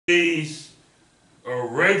These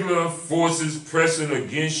regular forces pressing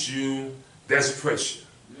against you, that's pressure.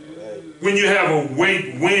 When you have a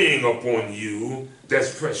weight weighing upon you,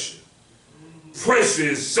 that's pressure. Pressure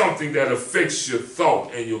is something that affects your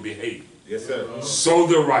thought and your behavior. Yes, sir. So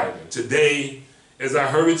the writer, today, as I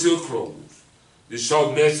hurry to a close, this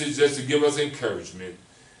short message just to give us encouragement.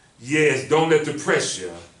 Yes, don't let the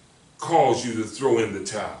pressure cause you to throw in the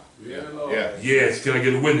towel. Yeah. Yes, can I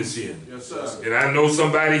get a witness here? Yes, sir. And I know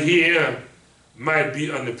somebody here might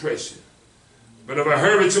be under pressure. But if I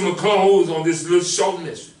hurry to my close on this little short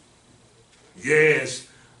message, yes,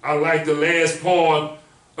 I like the last part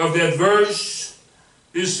of that verse.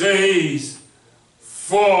 It says,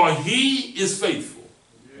 for he is faithful.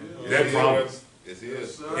 That promise. Yes, he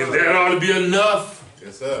is. And that ought to be enough,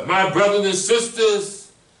 Yes, sir. my brothers and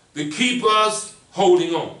sisters, to keep us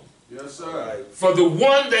holding on. Yes, sir. For the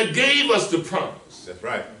one that gave us the promise, That's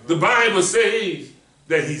right. the Bible says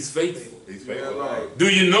that he's faithful. He's faithful. Do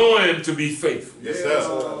you know him to be faithful? Yes,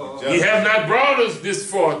 sir. He have not brought us this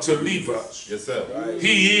far to leave us. Yes, sir.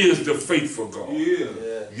 He is the faithful God. Yeah.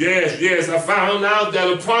 Yes, I found out that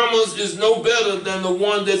a promise is no better than the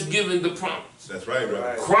one that's given the promise. That's right,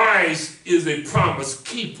 brother. Christ is a promise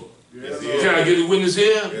keeper. Yes, he Can I is. get a witness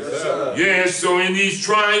here? Yes, sir. Yes, so in these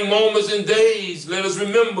trying moments and days, let us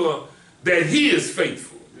remember that he is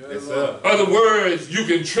faithful. Yes, sir. Other words, you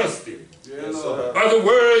can trust him. Yes, sir. Other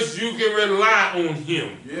words, you can rely on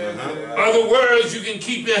him. Other words, you can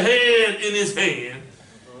keep your hand in his hand.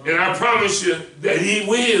 And I promise you that he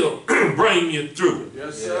will bring you through it.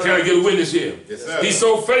 Yes, sir. Can I get a witness here? Yes, sir. He's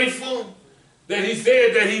so faithful that he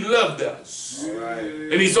said that he loved us.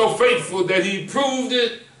 And he's so faithful that he proved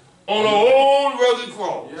it on an old rugged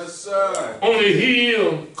cross. Yes, sir. On a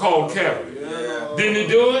hill called Calvary. Yeah. Didn't he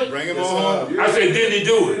do it? Bring him on. I said, didn't he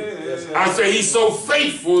do it? I say he's so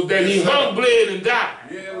faithful that he hung, bled, and died.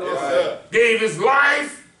 Yeah, Lord. Yes, sir. Gave his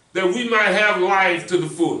life that we might have life to the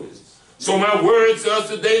fullest. So my word to us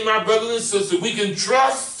today, my brothers and sisters, we can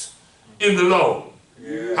trust in the Lord.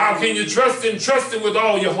 How can you trust him? Trust him with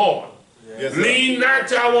all your heart. Yes, sir. Lean not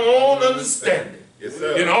to our own understanding. Yes,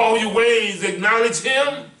 sir. In all your ways acknowledge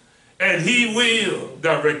him, and he will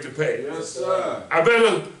direct the path. Yes, sir. I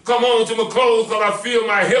better come on to my clothes because I feel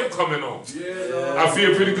my help coming on. Yeah. I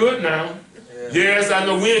feel pretty good now. Yes, I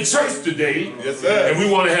know we're in church today. Yes, sir. And we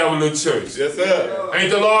want to have a little church. Yes, sir. Ain't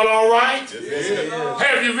the Lord all right? Yes, he is.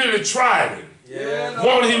 Have you really tried him? Yeah.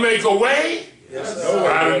 Won't he make a way? Yes, No way.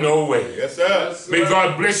 Out of no way. Yes, sir. May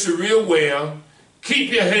God bless you real well.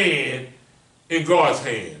 Keep your hand in God's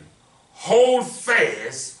hand. Hold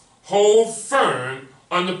fast, hold firm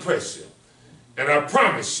under pressure. And I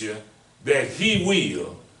promise you that he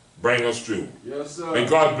will bring us through. Yes, sir. May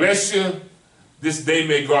God bless you. This day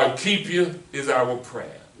may God keep you is our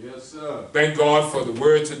prayer. Yes, sir. Thank God for the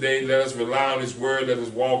word today. Let us rely on his word. Let us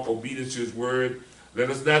walk obedient to his word. Let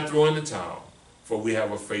us not throw in the towel, for we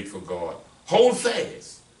have a faithful God. Hold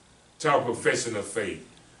fast to our profession of faith.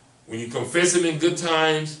 When you confess him in good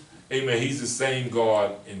times, amen, he's the same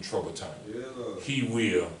God in trouble times. Yeah, Lord. He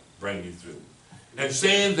will bring you through. And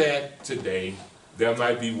saying that today, there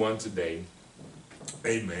might be one today,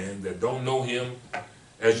 amen, that don't know him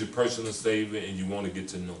as your personal Savior and you want to get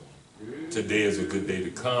to know him. Today is a good day to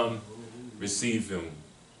come, receive him.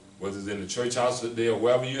 Whether it's in the church house today or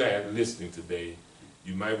wherever you're at listening today,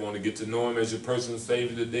 you might want to get to know him as your personal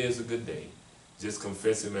Savior. Today is a good day. Just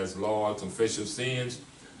confess him as Lord, confess your sins.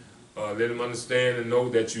 Let him understand and know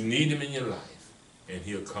that you need him in your life, and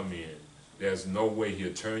he'll come in. There's no way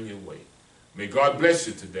he'll turn you away. May God bless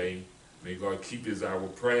you today. May God keep you as our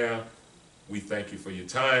prayer. We thank you for your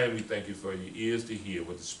time. We thank you for your ears to hear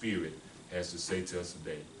what the Spirit has to say to us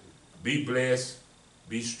today. Be blessed.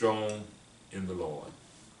 Be strong in the Lord.